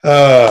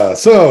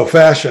So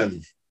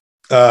fashion.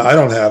 I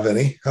don't have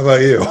any. How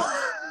about you?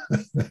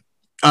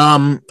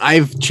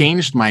 I've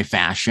changed my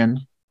fashion.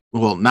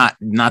 Well, not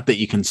that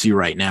you can see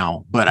right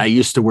now, but I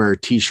used to wear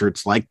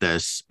t-shirts like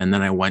this, and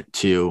then I went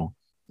to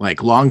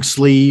like long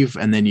sleeve,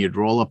 and then you'd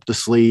roll up the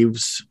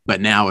sleeves.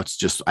 But now it's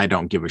just I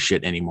don't give a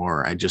shit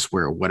anymore. I just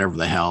wear whatever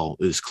the hell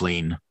is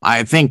clean.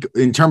 I think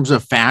in terms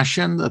of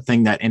fashion, the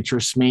thing that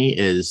interests me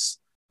is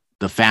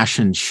the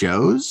fashion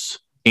shows.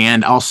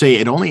 And I'll say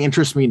it only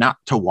interests me not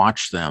to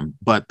watch them,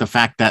 but the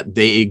fact that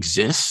they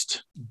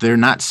exist, they're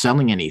not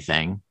selling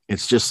anything.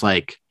 It's just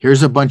like,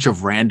 here's a bunch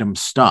of random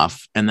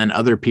stuff. And then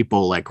other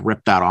people like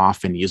rip that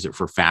off and use it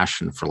for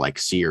fashion for like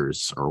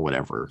Sears or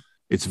whatever.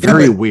 It's Yeah,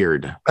 very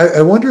weird.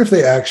 I wonder if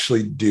they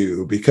actually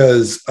do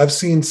because I've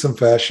seen some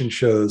fashion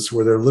shows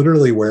where they're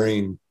literally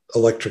wearing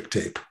electric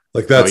tape.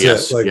 Like Oh, that's it.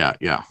 yes. Like, Yeah.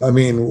 Yeah. I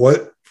mean,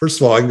 what? First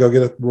of all, I can go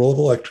get a roll of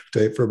electric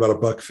tape for about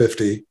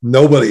 $1.50.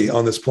 Nobody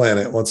on this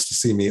planet wants to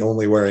see me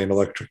only wearing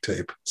electric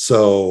tape.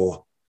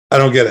 So I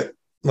don't get it.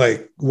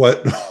 Like,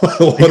 what?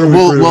 What are we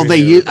Well, proving they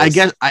here use, with I this?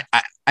 guess,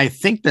 I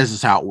think this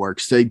is how it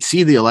works. They'd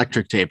see the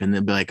electric tape and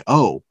they'd be like,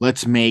 oh,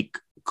 let's make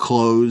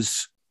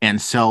clothes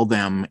and sell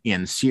them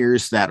in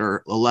Sears that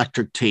are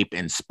electric tape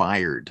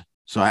inspired.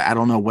 So I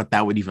don't know what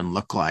that would even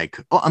look like.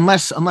 Oh,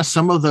 unless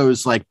some of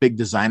those like big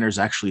designers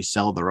actually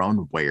sell their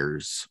own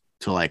wares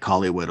to like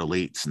Hollywood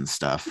elites and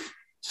stuff.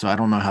 So I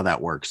don't know how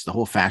that works. The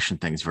whole fashion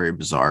thing is very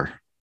bizarre.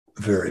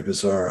 Very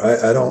bizarre.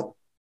 I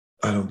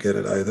don't get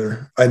it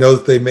either. I know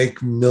that they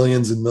make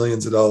millions and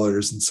millions of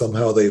dollars and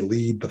somehow they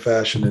lead the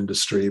fashion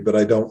industry, but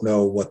I don't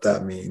know what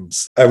that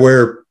means. I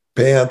wear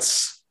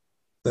pants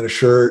and a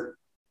shirt,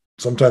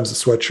 sometimes a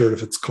sweatshirt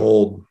if it's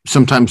cold.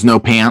 Sometimes no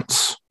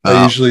pants.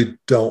 I usually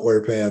don't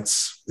wear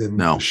pants in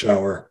the No.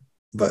 shower,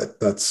 but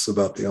that's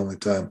about the only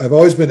time. I've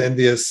always been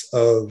envious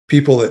of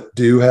people that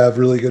do have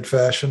really good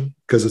fashion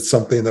because it's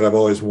something that I've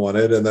always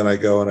wanted. And then I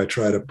go and I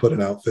try to put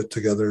an outfit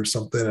together or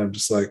something. And I'm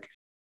just like,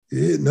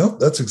 nope,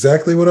 that's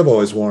exactly what I've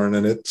always worn.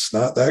 And it's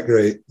not that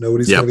great.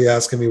 Nobody's going Yep. to be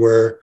asking me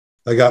where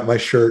I got my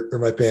shirt or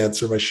my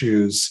pants or my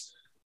shoes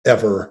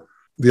ever.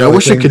 The I only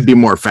wish it thing, could be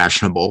more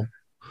fashionable.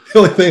 the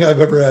only thing I've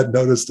ever had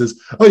noticed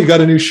is, oh, you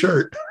got a new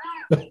shirt.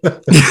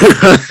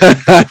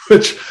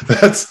 Which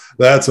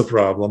that's a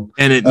problem.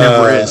 And it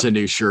never is a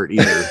new shirt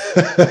either.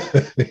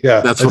 Yeah,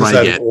 That's I what just I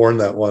hadn't get. worn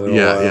that one in a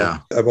Yeah, while. yeah.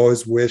 I've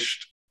always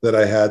wished that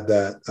I had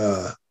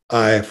that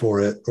eye for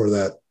it, or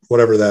that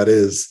whatever that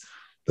is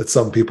that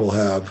some people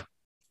have.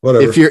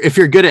 Whatever. If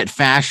you're good at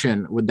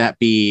fashion, would that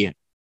be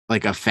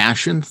like a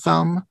fashion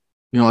thumb?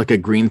 You know, like a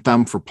green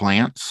thumb for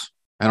plants?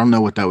 I don't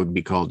know what that would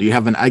be called. Do you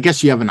have an I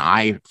guess you have an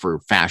eye for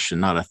fashion,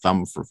 not a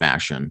thumb for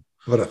fashion.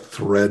 What a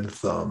thread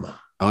thumb.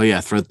 Oh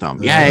yeah, thread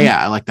thumb. Yeah.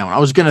 I like that one.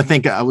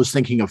 I was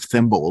thinking of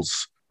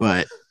thimbles,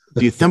 but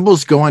do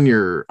thimbles go on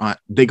your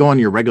they go on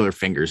your regular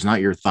fingers,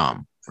 not your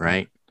thumb,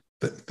 right?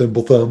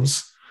 Thimble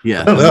thumbs.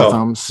 Yeah, I don't thimble know.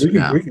 thumbs. We can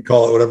Yeah. we can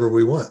call it whatever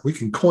we want. We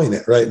can coin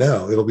it right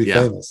now. It'll be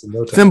Yeah. famous in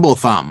no time. Thimble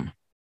thumb.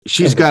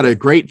 She's got a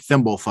great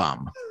thimble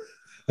thumb.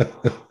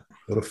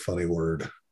 What a funny word.